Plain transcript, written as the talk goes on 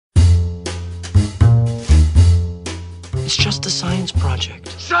It's just a science project.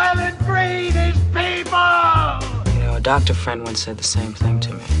 Silent breed is people! You know, a doctor friend once said the same thing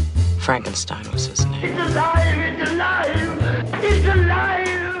to me. Frankenstein was his name. It's alive! It's alive! It's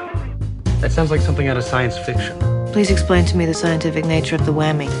alive! That sounds like something out of science fiction. Please explain to me the scientific nature of the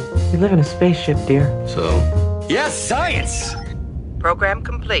whammy. We live in a spaceship, dear. So? Yes, science! Program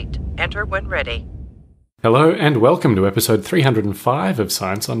complete. Enter when ready. Hello and welcome to episode 305 of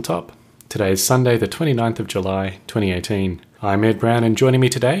Science on Top. Today is Sunday the 29th of July 2018. I'm Ed Brown and joining me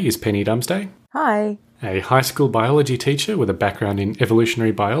today is Penny Dumsday. Hi. A high school biology teacher with a background in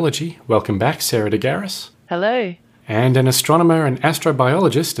evolutionary biology. Welcome back, Sarah DeGarris. Hello. And an astronomer and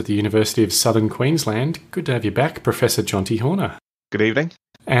astrobiologist at the University of Southern Queensland. Good to have you back, Professor Jonty Horner. Good evening.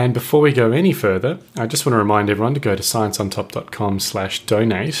 And before we go any further, I just want to remind everyone to go to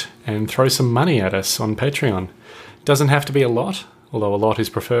scienceontop.com/donate and throw some money at us on Patreon. Doesn't have to be a lot, although a lot is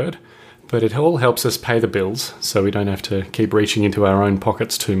preferred, but it all helps us pay the bills so we don't have to keep reaching into our own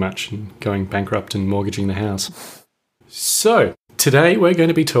pockets too much and going bankrupt and mortgaging the house. So, today we're going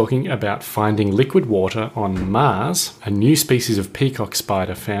to be talking about finding liquid water on Mars, a new species of peacock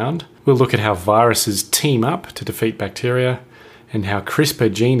spider found. We'll look at how viruses team up to defeat bacteria, and how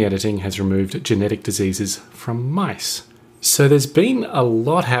CRISPR gene editing has removed genetic diseases from mice. So there's been a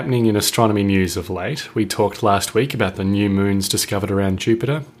lot happening in astronomy news of late. We talked last week about the new moons discovered around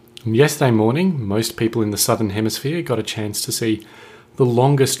Jupiter. And yesterday morning, most people in the southern hemisphere got a chance to see the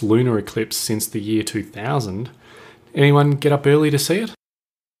longest lunar eclipse since the year 2000. Anyone get up early to see it?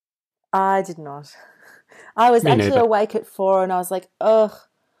 I did not. I was Me actually neither. awake at 4 and I was like, ugh.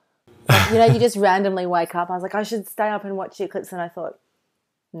 You know, you just randomly wake up. I was like, I should stay up and watch the eclipse. And I thought,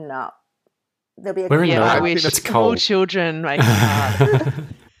 no. There'll be a We're in Yeah, I Melbourne. wish It's all cold. children make it hard.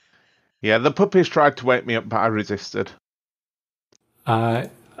 Yeah, the puppies tried to wake me up, but I resisted.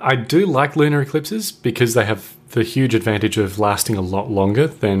 I do like lunar eclipses because they have the huge advantage of lasting a lot longer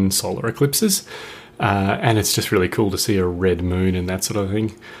than solar eclipses. And it's just really cool to see a red moon and that sort of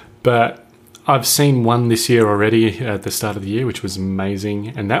thing. But I've seen one this year already at the start of the year, which was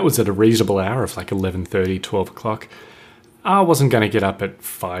amazing. And that was at a reasonable hour of like 11:30, 12 o'clock. I wasn't going to get up at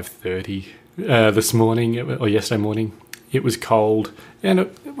 5:30 this morning or yesterday morning. It was cold. And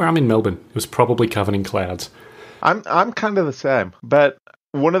where I'm in Melbourne, it was probably covered in clouds. I'm kind of the same, but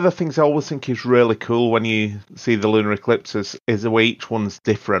one of the things I always think is really cool when you see the lunar eclipses is the way each one's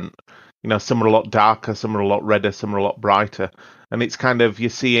different. You know, some are a lot darker, some are a lot redder, some are a lot brighter. And it's kind of, you're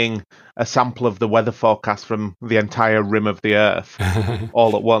seeing a sample of the weather forecast from the entire rim of the Earth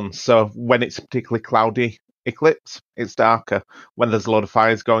all at once. So when it's a particularly cloudy eclipse, it's darker. When there's a lot of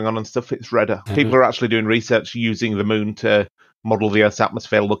fires going on and stuff, it's redder. People are actually doing research using the moon to model the Earth's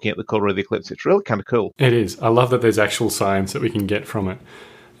atmosphere, looking at the colour of the eclipse. It's really kind of cool. It is. I love that there's actual science that we can get from it.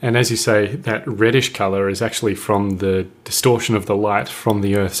 And as you say, that reddish colour is actually from the distortion of the light from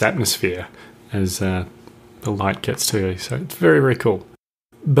the Earth's atmosphere as the light gets to you. So it's very, very cool.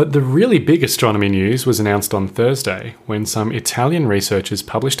 But the really big astronomy news was announced on Thursday when some Italian researchers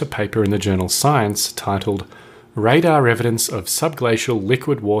published a paper in the journal Science titled Radar Evidence of Subglacial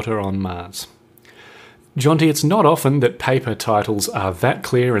Liquid Water on Mars. Jonty, it's not often that paper titles are that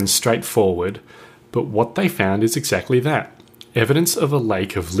clear and straightforward, but what they found is exactly that. Evidence of a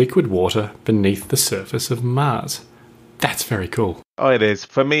lake of liquid water beneath the surface of Mars. That's very cool. Oh, it is.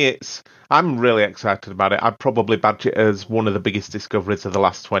 For me, I'm really excited about it. I'd probably badge it as one of the biggest discoveries of the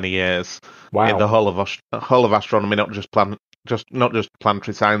last 20 years. Wow. In the whole of astronomy, not just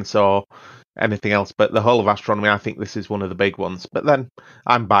planetary science or anything else, but the whole of astronomy. I think this is one of the big ones. But then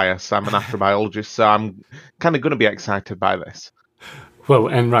I'm biased. I'm an astrobiologist, so I'm kind of going to be excited by this. Well,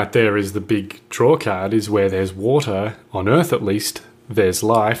 and right there is the big draw card, is where there's water, on Earth at least, there's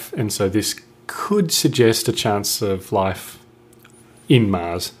life, and so this could suggest a chance of life in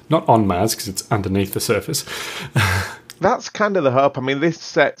Mars. Not on Mars, because it's underneath the surface. That's kind of the hope. I mean, this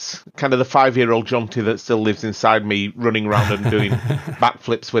sets kind of the 5-year-old Jonty that still lives inside me running around and doing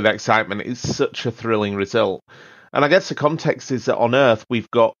backflips with excitement. It's such a thrilling result. And I guess the context is that on Earth, we've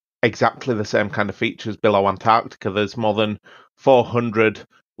got exactly the same kind of features below Antarctica. There's more than 400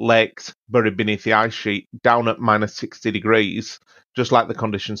 lakes buried beneath the ice sheet, down at minus 60 degrees, just like the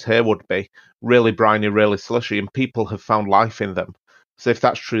conditions here would be. Really briny, really slushy, and people have found life in them. So if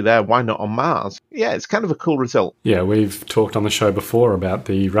that's true there, why not on Mars? Yeah, it's kind of a cool result. Yeah, we've talked on the show before about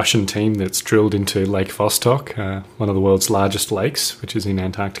the Russian team that's drilled into Lake Vostok, one of the world's largest lakes, which is in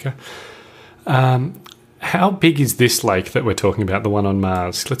Antarctica. How big is this lake that we're talking about, the one on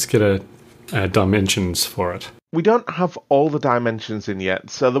Mars? Let's get dimensions for it. We don't have all the dimensions in yet.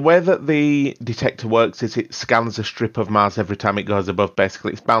 So the way that the detector works is it scans a strip of Mars every time it goes above.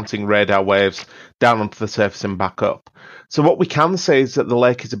 Basically, it's bouncing radar waves down onto the surface and back up. So what we can say is that the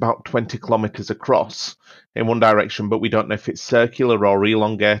lake is about 20 kilometres across in one direction, but we don't know if it's circular or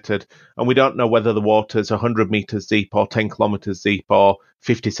elongated. And we don't know whether the water's 100 metres deep or 10 kilometres deep or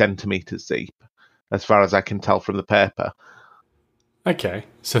 50 centimetres deep, as far as I can tell from the paper. Okay,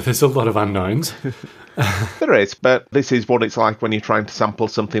 so there's a lot of unknowns. There is, but this is what it's like when you're trying to sample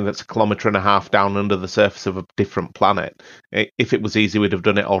something that's 1.5 kilometres down under the surface of a different planet. If it was easy, we'd have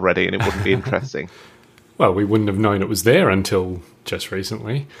done it already and it wouldn't be interesting. Well, we wouldn't have known it was there until just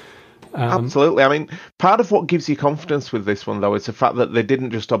recently. Absolutely. I mean, part of what gives you confidence with this one, though, is the fact that they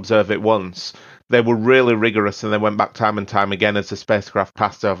didn't just observe it once. They were really rigorous and they went back time and time again as the spacecraft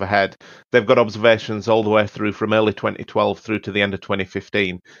passed overhead. They've got observations all the way through from early 2012 through to the end of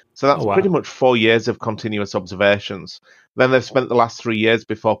 2015. So that's pretty much 4 years of continuous observations. Then they've spent the last 3 years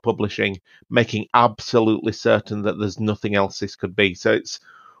before publishing, making absolutely certain that there's nothing else this could be. So it's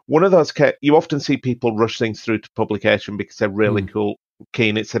one of those, you often see people rush things through to publication because they're really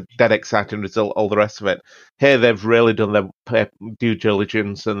keen. It's a dead exciting result, all the rest of it. Here they've really done their due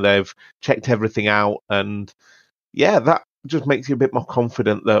diligence and they've checked everything out, and yeah, that just makes you a bit more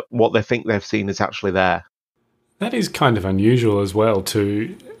confident that what they think they've seen is actually there. That is kind of unusual as well,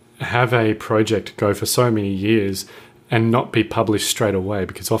 to have a project go for so many years and not be published straight away,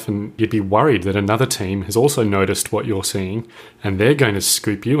 because often you'd be worried that another team has also noticed what you're seeing and they're going to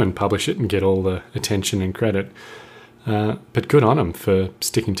scoop you and publish it and get all the attention and credit. But good on them for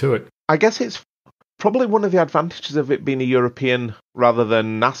sticking to it. I guess it's probably one of the advantages of it being a European rather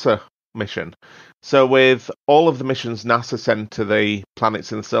than NASA mission. So with all of the missions NASA send to the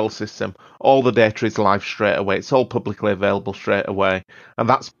planets in the solar system, all the data is live straight away. It's all publicly available straight away. And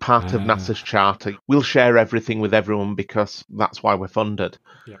that's part of NASA's charter. We'll share everything with everyone because that's why we're funded.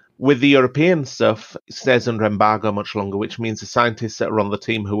 Yeah. With the European stuff, it stays under embargo much longer, which means the scientists that are on the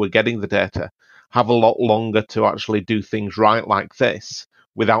team who are getting the data have a lot longer to actually do things right like this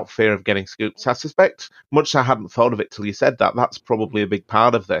without fear of getting scooped. So I suspect, much as I hadn't thought of it till you said that, that's probably a big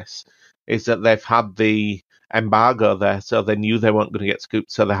part of this, is that they've had the embargo there, so they knew they weren't going to get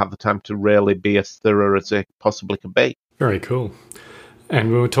scooped, so they had the time to really be as thorough as they possibly could be. Very cool.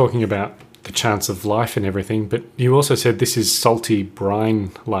 And we were talking about the chance of life and everything, but you also said this is salty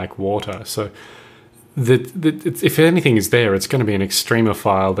brine-like water, so if anything is there, it's going to be an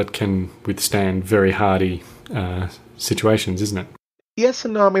extremophile that can withstand very hardy situations, isn't it? Yes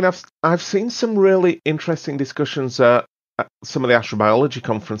and no. I mean, I've seen some really interesting discussions at some of the astrobiology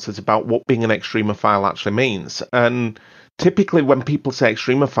conferences about what being an extremophile actually means. And typically when people say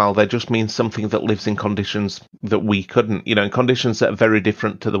extremophile, they just mean something that lives in conditions that we couldn't, in conditions that are very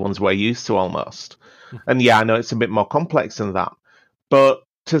different to the ones we're used to almost. And yeah, I know it's a bit more complex than that. But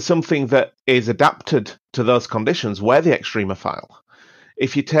to something that is adapted to those conditions, we're the extremophile.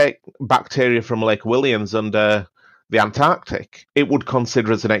 If you take bacteria from Lake Williams under the Antarctic, it would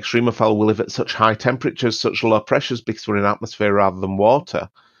consider as an extremophile we live at such high temperatures, such low pressures, because we're in atmosphere rather than water,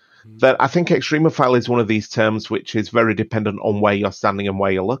 that I think extremophile is one of these terms which is very dependent on where you're standing and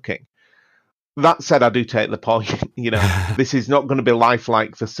where you're looking. That said, I do take the point, this is not going to be life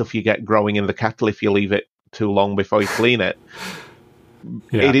like the stuff you get growing in the kettle if you leave it too long before you clean it.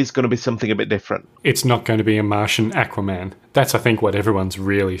 Yeah. It is going to be something a bit different. It's not going to be a Martian Aquaman. That's, I think, what everyone's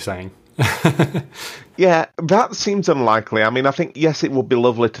really saying. Yeah, that seems unlikely. I mean, I think, yes, it would be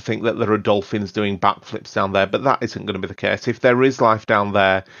lovely to think that there are dolphins doing backflips down there, but that isn't going to be the case. If there is life down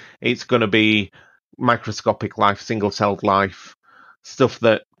there, it's going to be microscopic life, single-celled life, stuff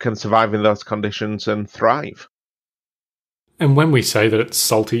that can survive in those conditions and thrive. And when we say that it's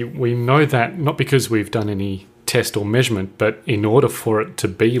salty, we know that not because we've done any test or measurement, but in order for it to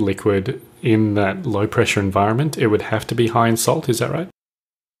be liquid in that low pressure environment, it would have to be high in salt. Is that right?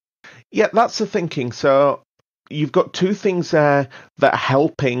 Yeah, that's the thinking. So you've got two things there that are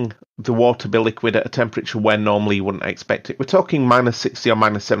helping the water be liquid at a temperature where normally you wouldn't expect it. We're talking minus 60 or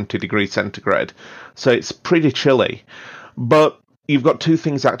minus 70 degrees centigrade. So it's pretty chilly. But you've got two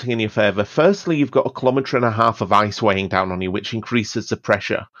things acting in your favour. Firstly, you've got 1.5 kilometres of ice weighing down on you, which increases the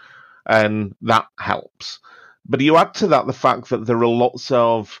pressure. And that helps. But you add to that the fact that there are lots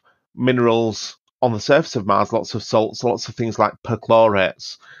of minerals on the surface of Mars, lots of salts, lots of things like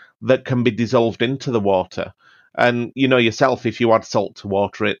perchlorates that can be dissolved into the water. And you know yourself, if you add salt to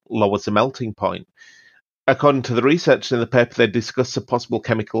water, it lowers the melting point. according to the research in the paper, they discuss the possible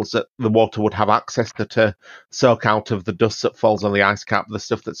chemicals that the water would have access to soak out of the dust that falls on the ice cap, the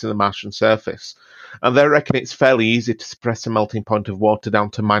stuff that's in the Martian surface. And they reckon it's fairly easy to suppress the melting point of water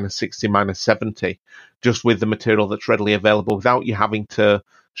down to -60, -70, just with the material that's readily available, without you having to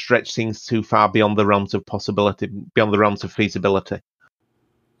stretch things too far beyond the realms of possibility, beyond the realms of feasibility.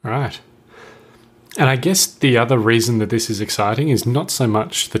 Right. And I guess the other reason that this is exciting is not so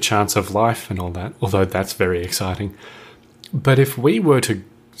much the chance of life and all that, although that's very exciting. But if we were to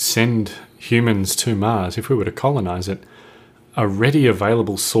send humans to Mars, if we were to colonize it, a ready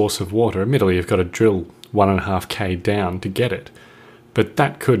available source of water, admittedly you've got to drill 1.5 km down to get it, but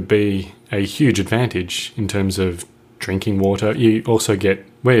that could be a huge advantage in terms of drinking water. You also get,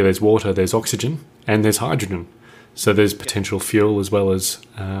 where there's water, there's oxygen and there's hydrogen. So there's potential fuel as well as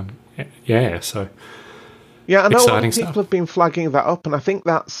so yeah, I know a lot of stuff. people have been flagging that up, and I think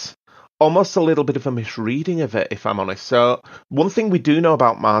that's almost a little bit of a misreading of it, if I'm honest. So one thing we do know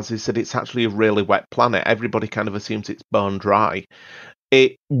about Mars is that it's actually a really wet planet. Everybody kind of assumes it's bone dry.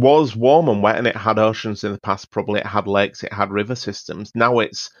 It was warm and wet, and it had oceans in the past. Probably it had lakes, it had river systems. Now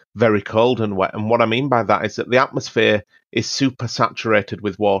it's very cold and wet, and what I mean by that is that the atmosphere is super saturated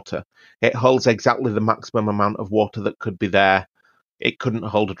with water. It holds exactly the maximum amount of water that could be there. It couldn't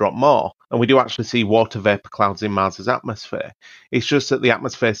hold a drop more. And we do actually see water vapor clouds in Mars's atmosphere. It's just that the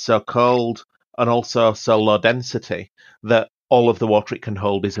atmosphere is so cold and also so low density that all of the water it can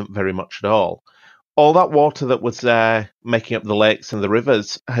hold isn't very much at all. All that water that was there making up the lakes and the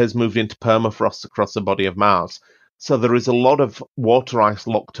rivers has moved into permafrost across the body of Mars. So there is a lot of water ice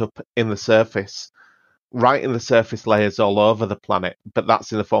locked up in the surface, right in the surface layers all over the planet, but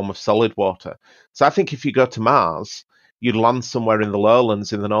that's in the form of solid water. So I think if you go to Mars, you'd land somewhere in the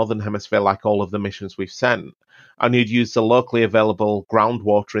lowlands in the northern hemisphere like all of the missions we've sent, and you'd use the locally available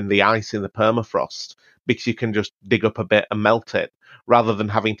groundwater in the ice in the permafrost, because you can just dig up a bit and melt it, rather than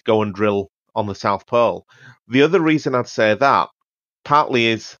having to go and drill on the South Pole. The other reason I'd say that, partly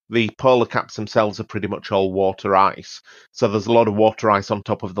is the polar caps themselves are pretty much all water ice, so there's a lot of water ice on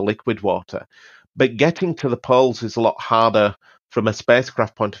top of the liquid water. But getting to the poles is a lot harder from a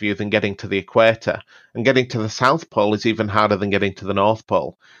spacecraft point of view than getting to the equator. And getting to the South Pole is even harder than getting to the North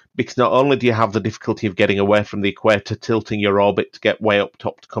Pole, because not only do you have the difficulty of getting away from the equator, tilting your orbit to get way up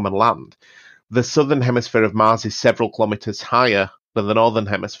top to come and land, the southern hemisphere of Mars is several kilometres higher than the northern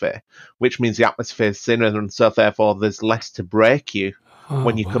hemisphere, which means the atmosphere is thinner, and so therefore there's less to break you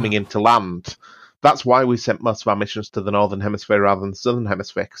when you're coming in to land. That's why we sent most of our missions to the northern hemisphere rather than the southern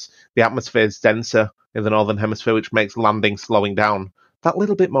hemisphere, because the atmosphere is denser in the northern hemisphere, which makes landing slowing down that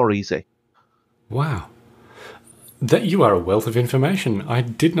little bit more easy. Wow. That you are a wealth of information. I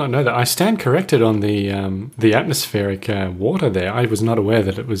did not know that. I stand corrected on the atmospheric water there. I was not aware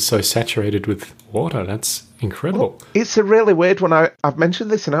that it was so saturated with water. That's incredible. Well, it's a really weird one. I've mentioned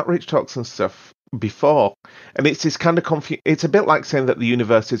this in outreach talks and stuff before, and it's this kind of it's a bit like saying that the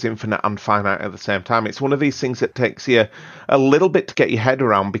universe is infinite and finite at the same time. It's one of these things that takes you a little bit to get your head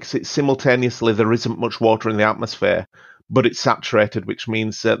around, because it's simultaneously there isn't much water in the atmosphere, but it's saturated, which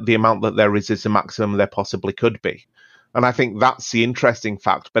means that the amount that there is the maximum there possibly could be. And I think that's the interesting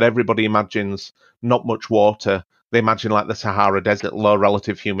fact. But everybody imagines not much water. They imagine like the Sahara Desert, low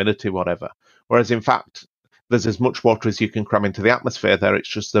relative humidity, whatever. Whereas in fact, there's as much water as you can cram into the atmosphere there. It's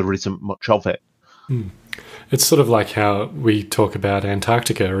just there isn't much of it. It's sort of like how we talk about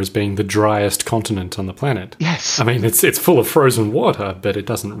Antarctica as being the driest continent on the planet. Yes. I mean, it's full of frozen water, but it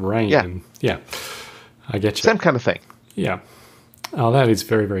doesn't rain. Yeah. And, yeah, I get you. Same kind of thing. Yeah. Oh, that is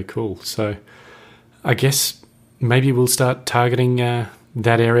very, very cool. So I guess maybe we'll start targeting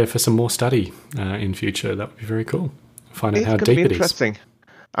that area for some more study in future. That would be very cool. Find out how deep it is. Interesting.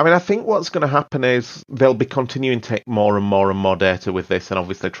 I mean, I think what's going to happen is they'll be continuing to take more and more and more data with this, and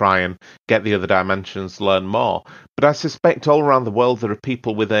obviously try and get the other dimensions, learn more. But I suspect all around the world there are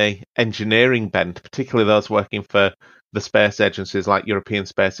people with a engineering bent, particularly those working for the space agencies like European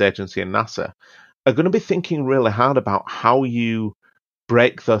Space Agency and NASA, are going to be thinking really hard about how you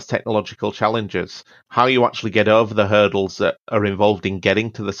break those technological challenges, how you actually get over the hurdles that are involved in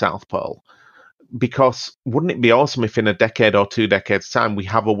getting to the South Pole. Because wouldn't it be awesome if in a decade or 2 decades' time we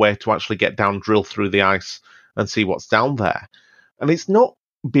have a way to actually get down, drill through the ice and see what's down there? And it's not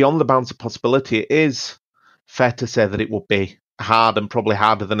beyond the bounds of possibility. It is fair to say that it would be hard, and probably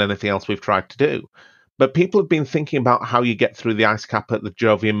harder than anything else we've tried to do. But people have been thinking about how you get through the ice cap at the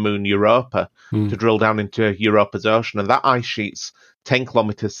Jovian moon Europa to drill down into Europa's ocean. And that ice sheet's 10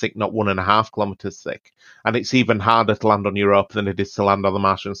 kilometres thick, not 1.5 kilometres thick. And it's even harder to land on Europa than it is to land on the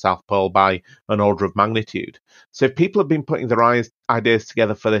Martian South Pole by an order of magnitude. So if people have been putting their ideas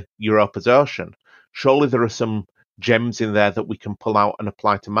together for the Europa's ocean, surely there are some gems in there that we can pull out and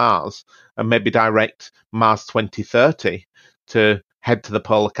apply to Mars, and maybe direct Mars 2030 to head to the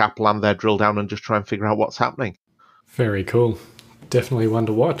polar cap, land there, drill down, and just try and figure out what's happening. Very cool. Definitely one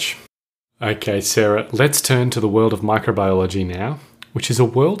to watch. Okay, Sarah, let's turn to the world of microbiology now, which is a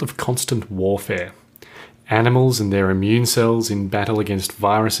world of constant warfare. Animals and their immune cells in battle against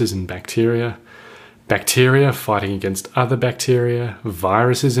viruses and bacteria, bacteria fighting against other bacteria,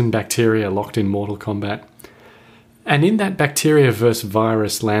 viruses and bacteria locked in mortal combat. And in that bacteria versus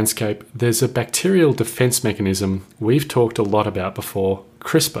virus landscape, there's a bacterial defense mechanism we've talked a lot about before,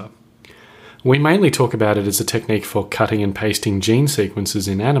 CRISPR. We mainly talk about it as a technique for cutting and pasting gene sequences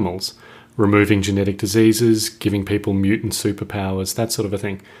in animals, removing genetic diseases, giving people mutant superpowers, that sort of a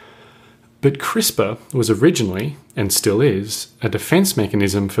thing. But CRISPR was originally, and still is, a defense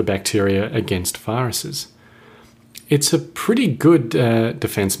mechanism for bacteria against viruses. It's a pretty good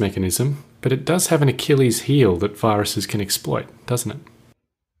defense mechanism, but it does have an Achilles heel that viruses can exploit, doesn't it?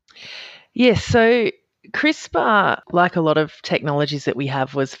 Yes, so CRISPR, like a lot of technologies that we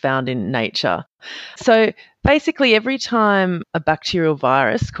have, was found in nature. So basically, every time a bacterial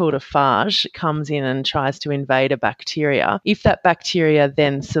virus called a phage comes in and tries to invade a bacteria, if that bacteria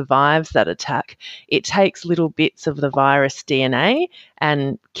then survives that attack, it takes little bits of the virus DNA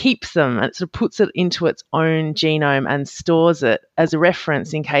and keeps them, and it sort of puts it into its own genome and stores it as a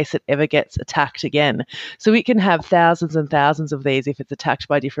reference in case it ever gets attacked again. So it can have thousands and thousands of these if it's attacked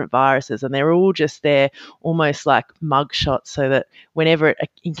by different viruses, and they're all just there almost like mugshots, so that whenever it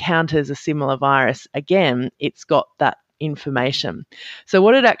encounters a similar virus again, it's got that information. So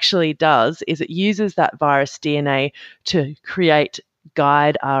what it actually does is it uses that virus DNA to create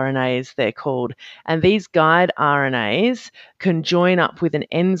guide RNAs, they're called. And these guide RNAs can join up with an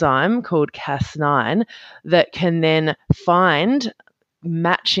enzyme called Cas9 that can then find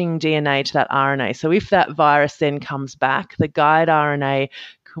matching DNA to that RNA. So if that virus then comes back, the guide RNA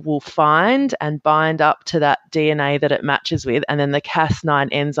will find and bind up to that DNA that it matches with, and then the Cas9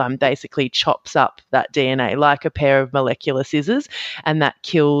 enzyme basically chops up that DNA like a pair of molecular scissors, and that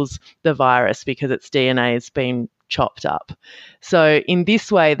kills the virus because its DNA has been chopped up. So in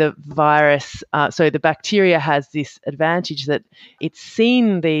this way, the virus, the bacteria has this advantage that it's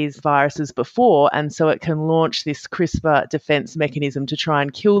seen these viruses before, and so it can launch this CRISPR defense mechanism to try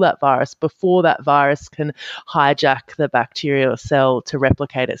and kill that virus before that virus can hijack the bacterial cell to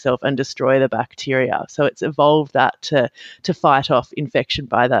replicate itself and destroy the bacteria. So it's evolved that to fight off infection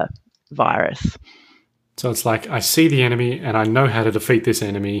by the virus. So it's like, I see the enemy and I know how to defeat this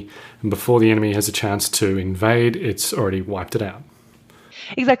enemy, and before the enemy has a chance to invade, it's already wiped it out.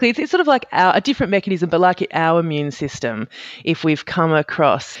 Exactly. It's sort of like a different mechanism, but like our immune system. If we've come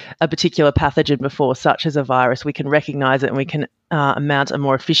across a particular pathogen before, such as a virus, we can recognize it and we can mount a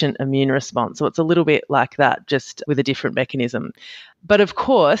more efficient immune response. So it's a little bit like that, just with a different mechanism. But of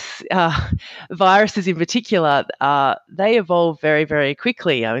course, viruses in particular, they evolve very, very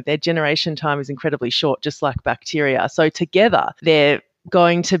quickly. I mean, their generation time is incredibly short, just like bacteria. So together, they're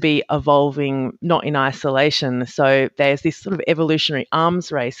going to be evolving not in isolation. So there's this sort of evolutionary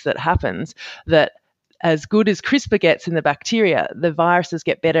arms race that happens, that as good as CRISPR gets in the bacteria, the viruses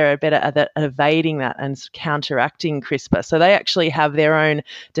get better and better at evading that and counteracting CRISPR. So they actually have their own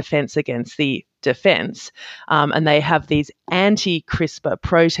defense against the defense, and they have these anti-CRISPR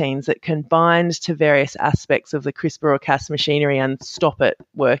proteins that can bind to various aspects of the CRISPR or Cas machinery and stop it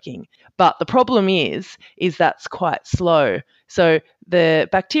working. But the problem is that's quite slow. So the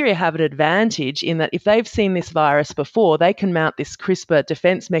bacteria have an advantage in that if they've seen this virus before, they can mount this CRISPR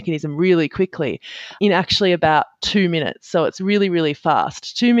defense mechanism really quickly in actually about 2 minutes. So it's really, really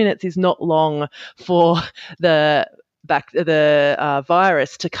fast. 2 minutes is not long for the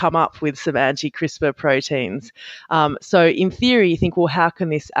virus to come up with some anti-CRISPR proteins. So in theory, you think, well, how can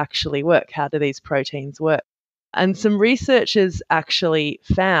this actually work? How do these proteins work? And some researchers actually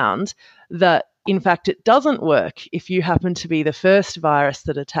found that, in fact, it doesn't work if you happen to be the first virus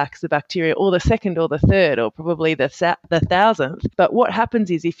that attacks the bacteria, or the second or the third, or probably the 1,000th. But what happens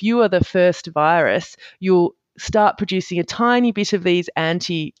is, if you are the first virus, you'll start producing a tiny bit of these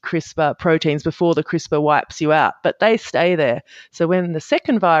anti-CRISPR proteins before the CRISPR wipes you out, but they stay there. So when the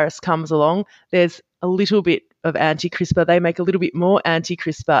second virus comes along, there's a little bit of anti-CRISPR, they make a little bit more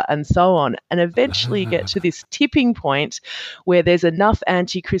anti-CRISPR, and so on, and eventually get to this tipping point where there's enough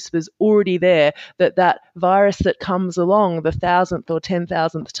anti-CRISPRs already there that virus that comes along the 1,000th or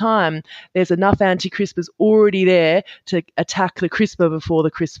 10,000th time, there's enough anti-CRISPRs already there to attack the CRISPR before the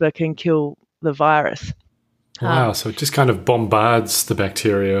CRISPR can kill the virus. Wow, so it just kind of bombards the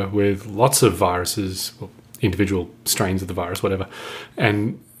bacteria with lots of viruses, well, individual strains of the virus, whatever,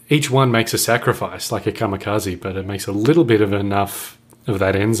 and each one makes a sacrifice, like a kamikaze, but it makes a little bit of enough of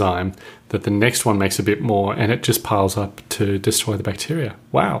that enzyme that the next one makes a bit more, and it just piles up to destroy the bacteria.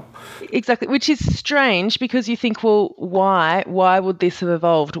 Wow. Exactly, which is strange because you think, well, why would this have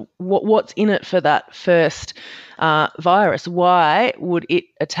evolved? What's in it for that first virus? Why would it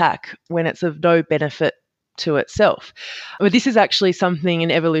attack when it's of no benefit to itself? But this is actually something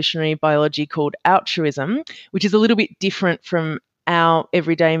in evolutionary biology called altruism, which is a little bit different from our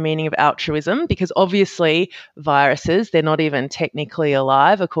everyday meaning of altruism, because obviously viruses, they're not even technically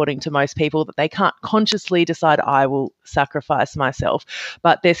alive according to most people, that they can't consciously decide I will sacrifice myself,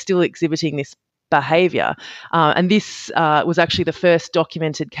 but they're still exhibiting this behavior. And this was actually the first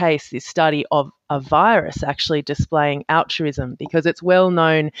documented case, this study of a virus actually displaying altruism, because it's well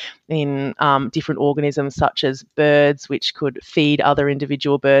known in different organisms such as birds, which could feed other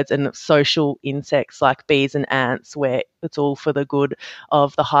individual birds, and social insects like bees and ants, where it's all for the good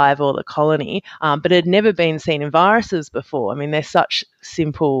of the hive or the colony. But it had never been seen in viruses before. I mean, they're such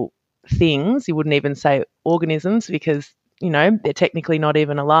simple things. You wouldn't even say organisms because, they're technically not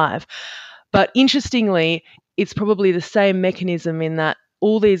even alive. But interestingly, it's probably the same mechanism in that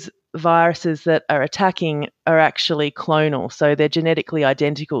all these viruses that are attacking are actually clonal, so they're genetically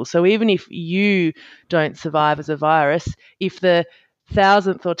identical. So even if you don't survive as a virus, if the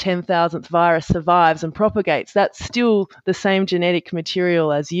 1,000th or 10,000th virus survives and propagates, that's still the same genetic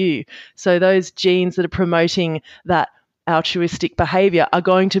material as you. So those genes that are promoting that altruistic behavior are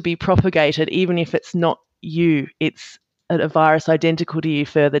going to be propagated even if it's not you, it's a virus identical to you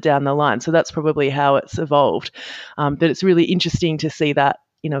further down the line. So that's probably how it's evolved. But it's really interesting to see that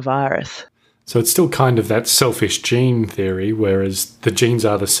in a virus. So it's still kind of that selfish gene theory, whereas the genes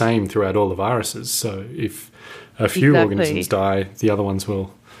are the same throughout all the viruses. So if a few organisms die, the other ones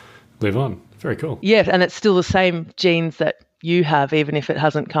will live on. Very cool. Yeah, and it's still the same genes that you have, even if it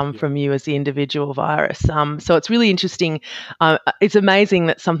hasn't come from you as the individual virus. So it's really interesting. It's amazing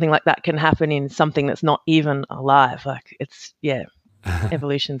that something like that can happen in something that's not even alive. Like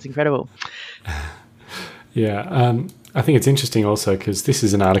evolution's incredible. Yeah, I think it's interesting also because this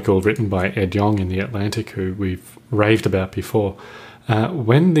is an article written by Ed Yong in The Atlantic, who we've raved about before.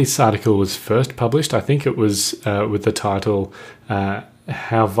 When this article was first published, I think it was with the title,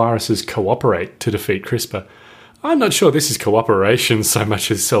 How Viruses Cooperate to Defeat CRISPR. I'm not sure this is cooperation so much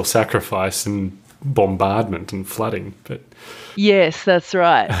as self-sacrifice and bombardment and flooding. But yes, that's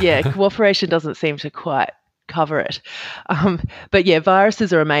right. Yeah, cooperation doesn't seem to quite cover it. But yeah,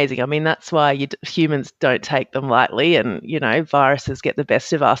 viruses are amazing. I mean, that's why humans don't take them lightly, and, viruses get the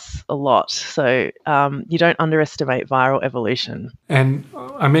best of us a lot. So you don't underestimate viral evolution. And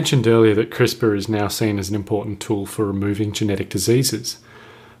I mentioned earlier that CRISPR is now seen as an important tool for removing genetic diseases.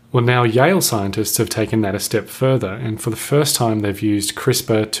 Well, now Yale scientists have taken that a step further, and for the first time they've used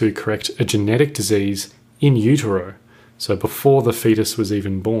CRISPR to correct a genetic disease in utero, so before the fetus was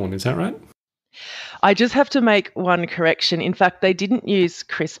even born. Is that right? I just have to make one correction. In fact, they didn't use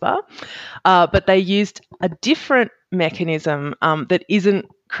CRISPR, but they used a different mechanism that isn't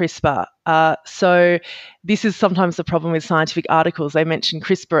CRISPR. So this is sometimes the problem with scientific articles. They mention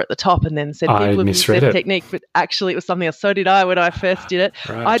CRISPR at the top and then said people have used their technique, but actually it was something else. So did I when I first did it.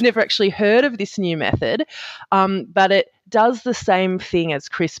 Right. I'd never actually heard of this new method, but it does the same thing as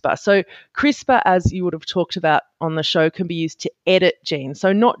CRISPR. So CRISPR, as you would have talked about on the show, can be used to edit genes.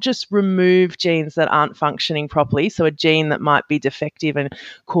 So not just remove genes that aren't functioning properly, so a gene that might be defective and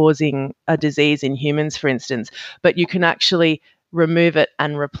causing a disease in humans, for instance, but you can actually remove it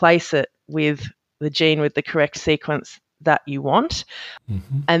and replace it with the gene with the correct sequence that you want.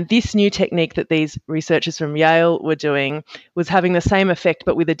 Mm-hmm. And this new technique that these researchers from Yale were doing was having the same effect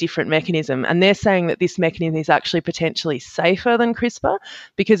but with a different mechanism. And they're saying that this mechanism is actually potentially safer than CRISPR,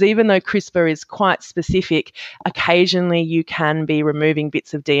 because even though CRISPR is quite specific, occasionally you can be removing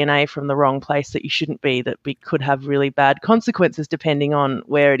bits of DNA from the wrong place that you shouldn't be, that could have really bad consequences depending on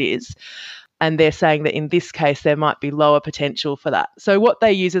where it is. And they're saying that in this case, there might be lower potential for that. So what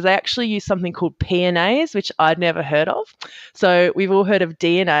they use is they actually use something called PNAs, which I'd never heard of. So we've all heard of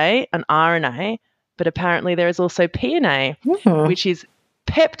DNA and RNA, but apparently there is also PNA, which is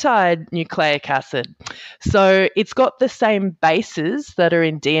peptide nucleic acid. So it's got the same bases that are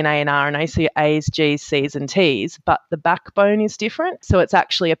in DNA and RNA, so your A's, G's, C's and T's, but the backbone is different. So it's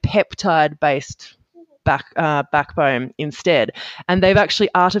actually a peptide-based backbone instead. And they've actually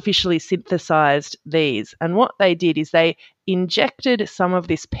artificially synthesized these. And what they did is they injected some of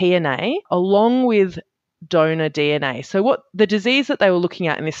this PNA along with donor DNA. So what the disease that they were looking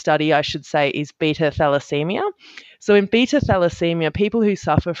at in this study, I should say, is beta thalassemia. So in beta thalassemia, people who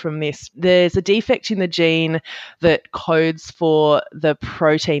suffer from this, there's a defect in the gene that codes for the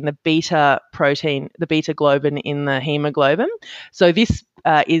protein, the beta protein, the beta globin in the hemoglobin. So this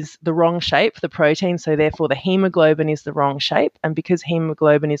is the wrong shape, the protein, so therefore the hemoglobin is the wrong shape. And because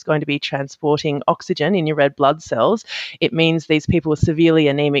hemoglobin is going to be transporting oxygen in your red blood cells, it means these people are severely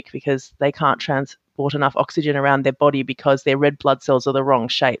anemic because they can't transport enough oxygen around their body because their red blood cells are the wrong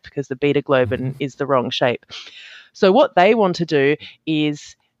shape, because the beta globin is the wrong shape. So what they want to do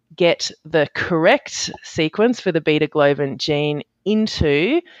is get the correct sequence for the beta globin gene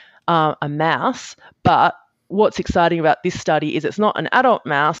into a mouse, but what's exciting about this study is it's not an adult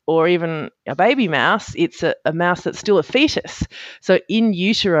mouse or even a baby mouse, it's a mouse that's still a fetus. So in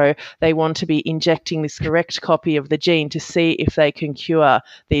utero, they want to be injecting this correct copy of the gene to see if they can cure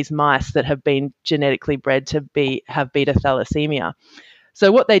these mice that have been genetically bred to have beta thalassemia.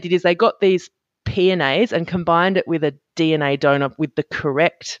 So what they did is they got these PNAs and combined it with a DNA donor with the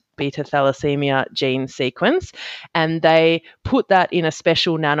correct beta thalassemia gene sequence, and they put that in a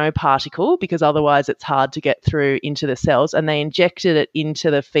special nanoparticle because otherwise it's hard to get through into the cells, and they injected it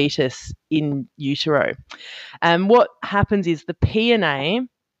into the fetus in utero. And what happens is the PNA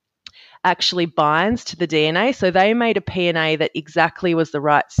actually binds to the DNA. So they made a PNA that exactly was the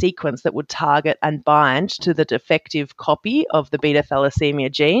right sequence that would target and bind to the defective copy of the beta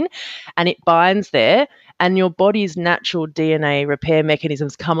thalassemia gene. And it binds there, and your body's natural DNA repair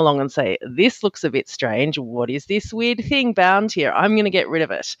mechanisms come along and say, this looks a bit strange. What is this weird thing bound here? I'm going to get rid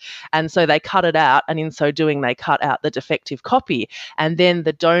of it. And so they cut it out, and in so doing, they cut out the defective copy. And then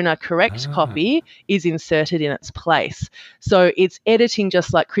the donor correct copy is inserted in its place. So it's editing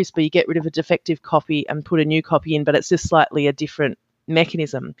just like CRISPR. You get rid of a defective copy and put a new copy in, but it's just slightly a different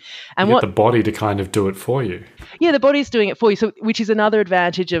mechanism. And you get the body to kind of do it for you. Yeah, the body's doing it for you. So, which is another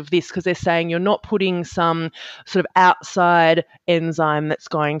advantage of this, because they're saying you're not putting some sort of outside enzyme that's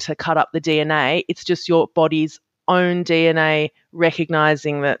going to cut up the DNA. It's just your body's own DNA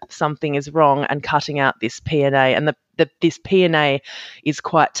recognizing that something is wrong and cutting out this PNA. And this PNA is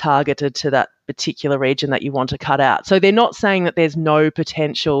quite targeted to that particular region that you want to cut out. So they're not saying that there's no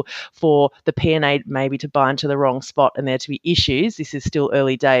potential for the PNA maybe to bind to the wrong spot and there to be issues. This is still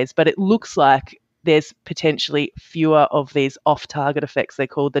early days, but it looks like there's potentially fewer of these off-target effects, they're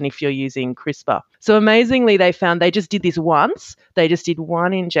called, than if you're using CRISPR. So amazingly, they found they just did this once. They just did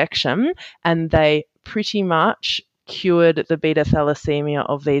one injection, and they pretty much cured the beta thalassemia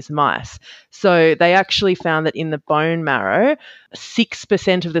of these mice. So they actually found that in the bone marrow,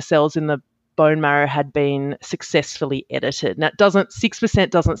 6% of the cells in the bone marrow had been successfully edited. Now, 6%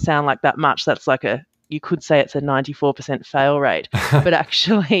 doesn't sound like that much. That's like you could say it's a 94% fail rate. But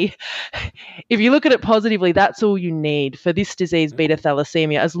actually, if you look at it positively, that's all you need for this disease, beta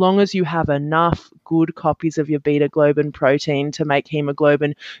thalassemia. As long as you have enough good copies of your beta globin protein to make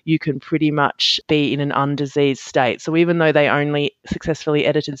hemoglobin, you can pretty much be in an undiseased state. So even though they only successfully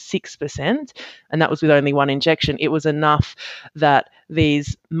edited 6%, and that was with only one injection, it was enough that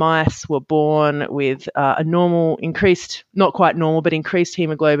these mice were born with a normal, increased, not quite normal, but increased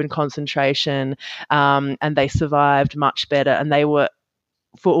hemoglobin concentration, and they survived much better, and they were,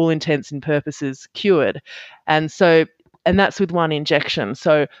 for all intents and purposes, cured. And that's with one injection.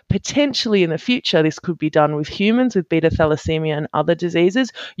 So potentially in the future, this could be done with humans with beta thalassemia and other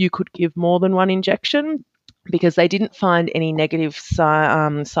diseases. You could give more than one injection, because they didn't find any negative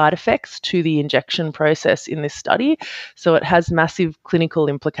side effects to the injection process in this study. So it has massive clinical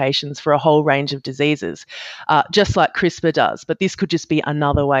implications for a whole range of diseases, just like CRISPR does. But this could just be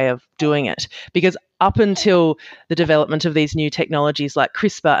another way of doing it, because up until the development of these new technologies like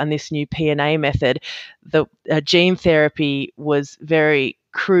CRISPR and this new PNA method, the gene therapy was very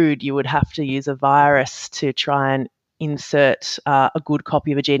crude. You would have to use a virus to try and insert a good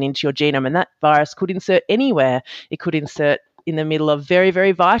copy of a gene into your genome, and that virus could insert anywhere. It could insert in the middle of very,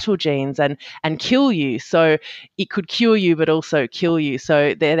 very vital genes and kill you. So it could cure you but also kill you.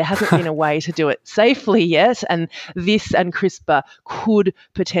 So there hasn't been a way to do it safely yet, and this and CRISPR could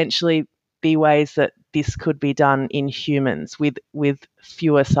potentially be ways that this could be done in humans with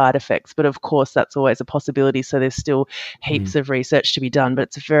fewer side effects. But of course, that's always a possibility. So there's still heaps of research to be done, but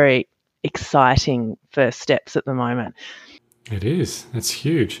it's very exciting first steps at the moment. It is. That's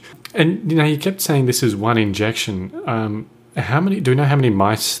huge. And you kept saying this is one injection. Do we know how many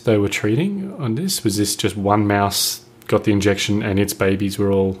mice they were treating on this? Was this just one mouse got the injection and its babies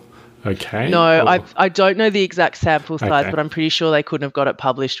were all okay? No, I don't know the exact sample size, but I'm pretty sure they couldn't have got it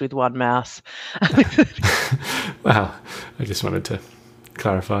published with one mouse. Well, I just wanted to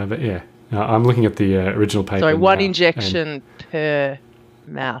clarify, but yeah. I'm looking at the original paper. Sorry, one now, injection per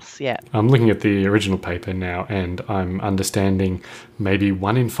mouse, yeah. I'm looking at the original paper now, and I'm understanding maybe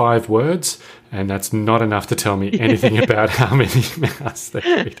 1 in 5 words, and that's not enough to tell me anything about how many mouse they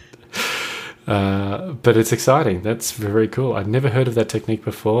treated. But it's exciting. That's very cool. I'd never heard of that technique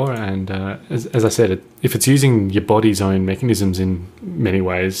before, and as I said, if it's using your body's own mechanisms in many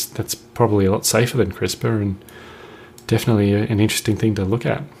ways, that's probably a lot safer than CRISPR, and definitely an interesting thing to look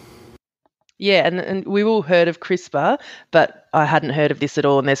at. Yeah, and we've all heard of CRISPR, but I hadn't heard of this at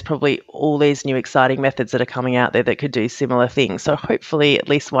all, and there's probably all these new exciting methods that are coming out there that could do similar things. So hopefully at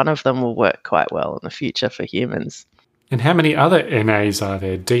least one of them will work quite well in the future for humans. And how many other NAs are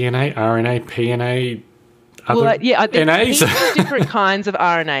there? DNA, RNA, PNA, other NAs? There's different kinds of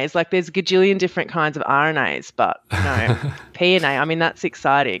RNAs. Like there's a gajillion different kinds of RNAs, but PNA, I mean, that's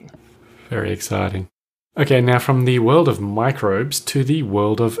exciting. Very exciting. Okay, now from the world of microbes to the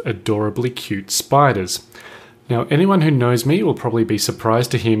world of adorably cute spiders. Now, anyone who knows me will probably be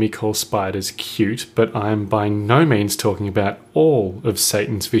surprised to hear me call spiders cute, but I'm by no means talking about all of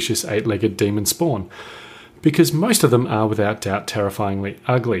Satan's vicious 8-legged demon spawn, because most of them are without doubt terrifyingly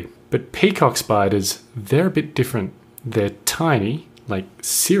ugly. But peacock spiders, they're a bit different. They're tiny, like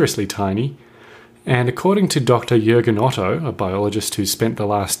seriously tiny, and according to Dr. Jurgen Otto, a biologist who spent the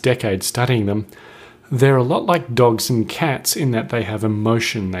last decade studying them, they're a lot like dogs and cats in that they have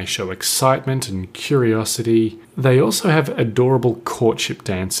emotion, they show excitement and curiosity. They also have adorable courtship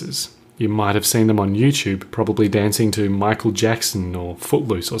dances. You might have seen them on YouTube, probably dancing to Michael Jackson or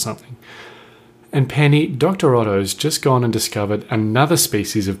Footloose or something. And Penny, Dr. Otto's just gone and discovered another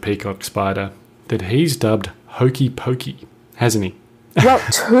species of peacock spider that he's dubbed Hokey Pokey, hasn't he? Well,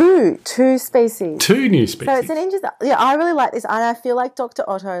 two species. 2 new species. So it's an interesting. Yeah, I really like this, and I feel like Dr.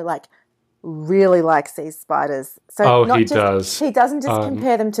 Otto really likes these spiders. So he does. He doesn't just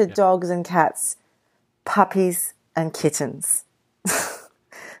compare them to dogs and cats, puppies and kittens.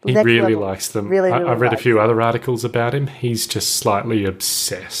 He really likes them. Really I've read a few them. other articles about him. He's just slightly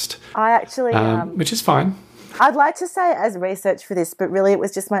obsessed. I actually... which is fine. I'd like to say as research for this, but really it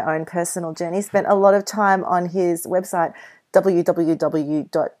was just my own personal journey. Spent a lot of time on his website,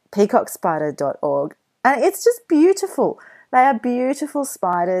 www.peacockspider.org, and it's just beautiful. They are beautiful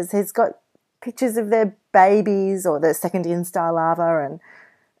spiders. He's got pictures of their babies or the second instar larva, and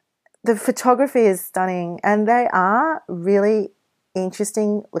the photography is stunning, and they are really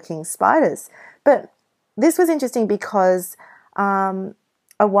interesting looking spiders. But this was interesting because a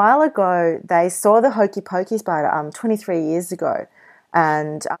while ago they saw the Hokey Pokey spider 23 years ago,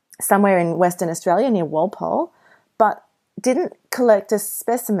 and somewhere in Western Australia near Walpole, but didn't collect a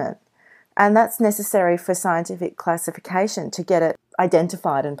specimen, and that's necessary for scientific classification to get it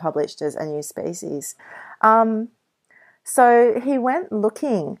identified and published as a new species. So he went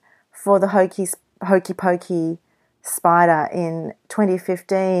looking for the Hokey Pokey spider in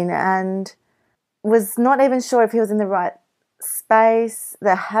 2015 and was not even sure if he was in the right space.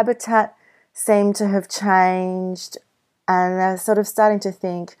 The habitat seemed to have changed, and they're sort of starting to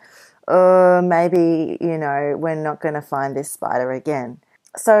think, maybe, we're not going to find this spider again.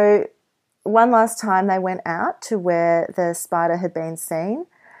 So one last time they went out to where the spider had been seen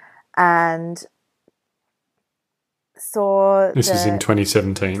and saw... This is in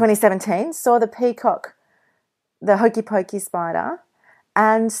 2017. 2017, saw the peacock, the Hokey Pokey spider,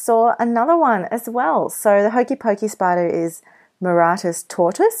 and saw another one as well. So the Hokey Pokey spider is Muratus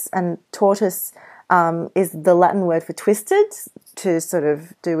tortoise, and tortoise is the Latin word for twisted, to sort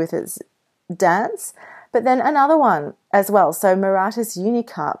of do with its dance. But then another one as well, so Muratus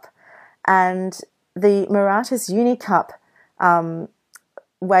unicup, and the Muratus unicup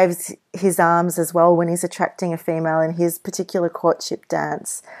waves his arms as well when he's attracting a female in his particular courtship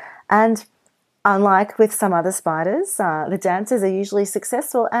dance. And unlike with some other spiders, the dances are usually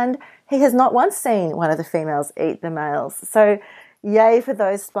successful, and he has not once seen one of the females eat the males. So yay for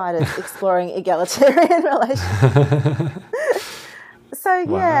those spiders exploring egalitarian relations. So,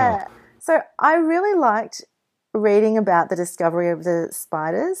 wow. Yeah. So I really liked reading about the discovery of the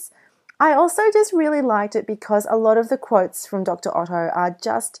spiders. I also just really liked it because a lot of the quotes from Dr. Otto are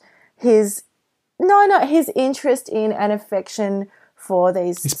just his interest in and affection for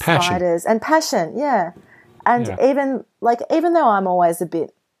these spiders and passion, yeah. And even though I'm always a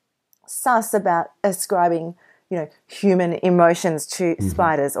bit sus about ascribing, human emotions to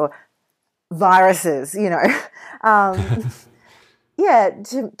spiders or viruses, to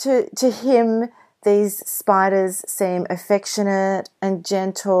him these spiders seem affectionate and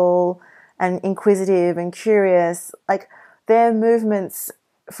gentle and inquisitive and curious, like their movements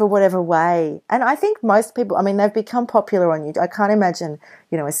for whatever way. And I think most people, they've become popular on YouTube. I can't imagine,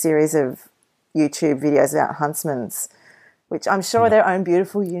 a series of YouTube videos about huntsmans, which I'm sure are their own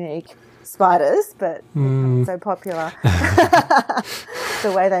beautiful, unique spiders, but not so popular.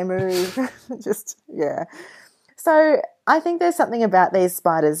 The way they move, So I think there's something about these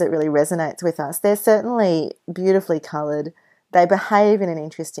spiders that really resonates with us. They're certainly beautifully coloured. They behave in an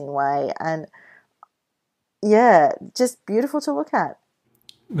interesting way, and just beautiful to look at.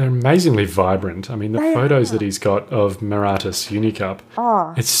 They're amazingly vibrant. I mean, the photos that he's got of Miratus unicup,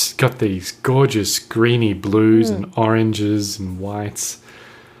 it's got these gorgeous greeny blues and oranges and whites.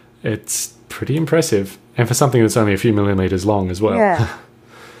 It's pretty impressive. And for something that's only a few millimetres long as well. Yeah.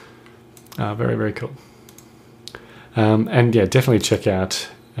 Very, very cool. And definitely check out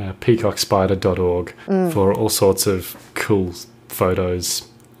peacockspider.org for all sorts of cool photos,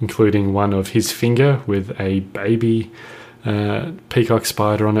 including one of his finger with a baby peacock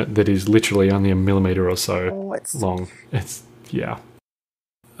spider on it that is literally only a millimetre or so long.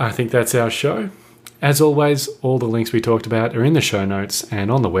 I think that's our show. As always, all the links we talked about are in the show notes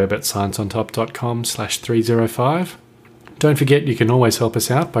and on the web at scienceontop.com/305. Don't forget you can always help us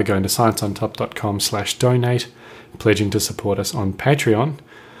out by going to scienceontop.com/donate, pledging to support us on Patreon,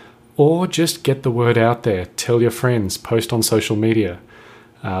 or just get the word out there. Tell your friends, post on social media.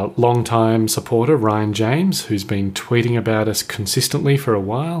 Long-time supporter Ryan James, who's been tweeting about us consistently for a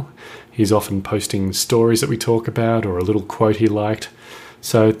while. He's often posting stories that we talk about or a little quote he liked.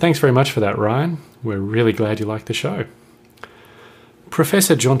 So thanks very much for that, Ryan. We're really glad you liked the show.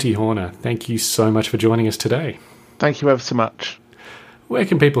 Professor Jonty Horner, thank you so much for joining us today. Thank you ever so much. Where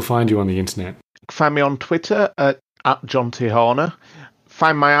can people find you on the internet? Find me on Twitter at Jonty Horner.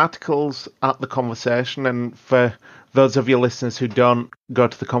 Find my articles at The Conversation, and for those of your listeners who don't go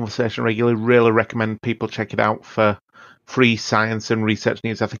to The Conversation regularly, really recommend people check it out for free science and research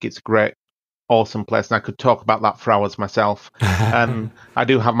news. I think it's a great, awesome place, and I could talk about that for hours myself. And I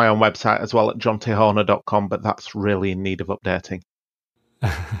do have my own website as well at jontyhorner.com, but that's really in need of updating.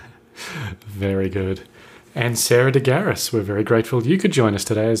 Very good. And Sarah DeGarris, we're very grateful you could join us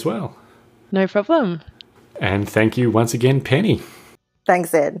today as well. No problem. And thank you once again, Penny.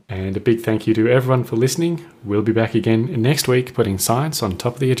 Thanks, Ed. And a big thank you to everyone for listening. We'll be back again next week putting science on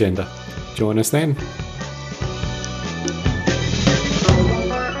top of the agenda. Join us then.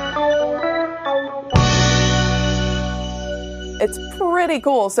 It's pretty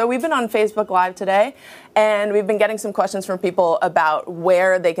cool. So we've been on Facebook Live today, and we've been getting some questions from people about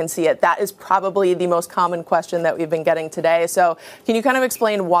where they can see it. That is probably the most common question that we've been getting today. So can you kind of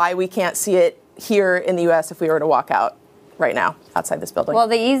explain why we can't see it here in the U.S. if we were to walk out right now outside this building? Well,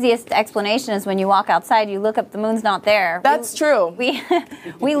 the easiest explanation is when you walk outside, you look up, the moon's not there. That's true. We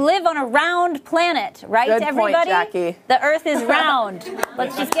live on a round planet, right, Good everybody? point, Jackie. The Earth is round.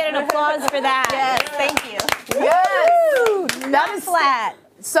 Let's just get an applause for that. Yes, thank you. Yes! That is flat.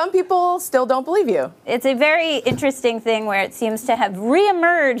 Some people still don't believe you. It's a very interesting thing where it seems to have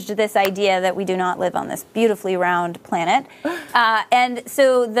reemerged this idea that we do not live on this beautifully round planet. And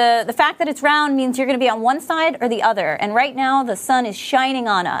so the fact that it's round means you're going to be on one side or the other. And right now the sun is shining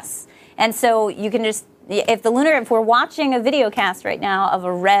on us. And so you can just, if we're watching a video cast right now of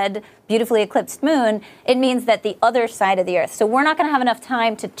a red, beautifully eclipsed moon, it means that the other side of the Earth. So we're not going to have enough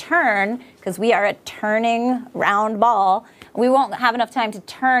time to turn, because we are a turning round ball. We won't have enough time to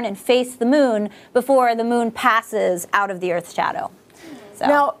turn and face the moon before the moon passes out of the Earth's shadow. So,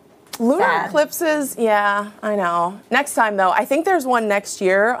 now, lunar sad. Eclipses, yeah, I know. Next time, though, I think there's one next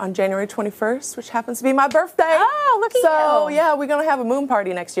year on January 21st, which happens to be my birthday. Oh, look at you. So, yeah, we're going to have a moon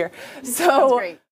party next year. So, That's great.